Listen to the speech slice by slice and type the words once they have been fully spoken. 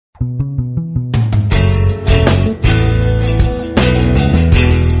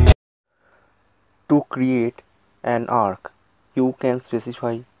create an arc, you can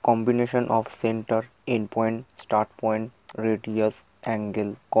specify combination of center, endpoint, start point, radius,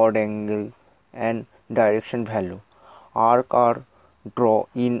 angle, chord angle, and direction value. Arcs are drawn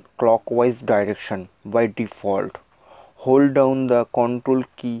in clockwise direction by default. Hold down the Control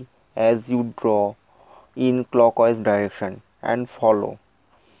key as you draw in clockwise direction and follow.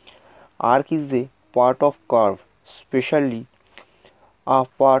 Arc is a part of curve, especially a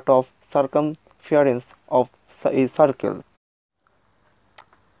part of circumference of a circle.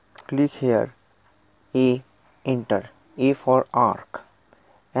 Click here A, enter A for arc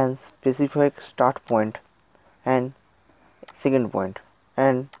and specify start point and second point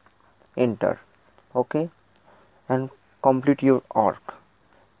and enter. Okay, and complete your arc.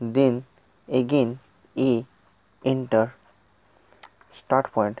 Then again A, enter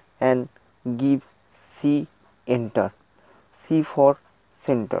start point and give C, enter C for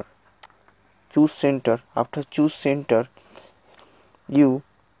center. Choose center. After choose center, you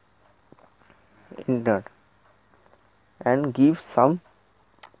enter and give some.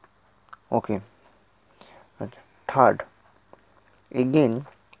 Okay. Third, again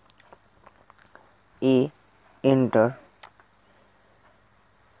A, enter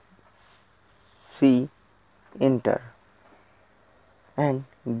C, enter and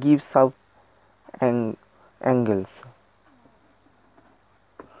give some angles.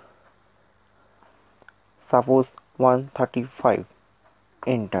 Suppose 135,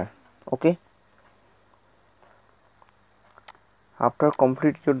 enter. Okay, after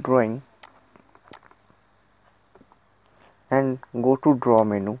complete your drawing and go to draw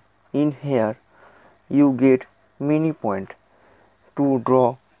menu. In here you get many point to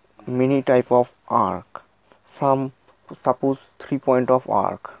draw many type of arc. Some suppose 3 point of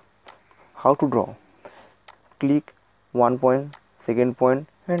arc. How to draw? Click 1 point, second point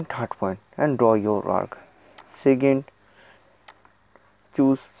and third point and draw your arc. Second,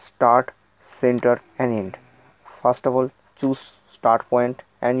 choose start, center and end. First of all, choose start point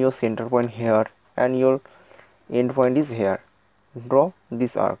and your center point here and your end point is here. Draw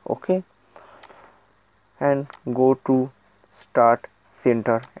this arc. Okay, and go to start,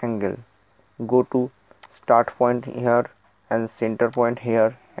 center, angle. Go to start point here and center point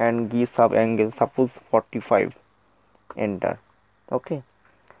here and give sub angle, suppose 45, enter. Okay,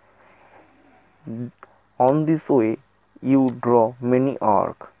 on this way you draw many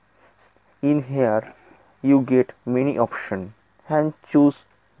arc. In here you get many option and choose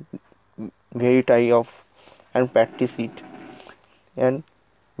very type of and practice it and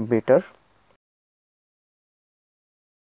better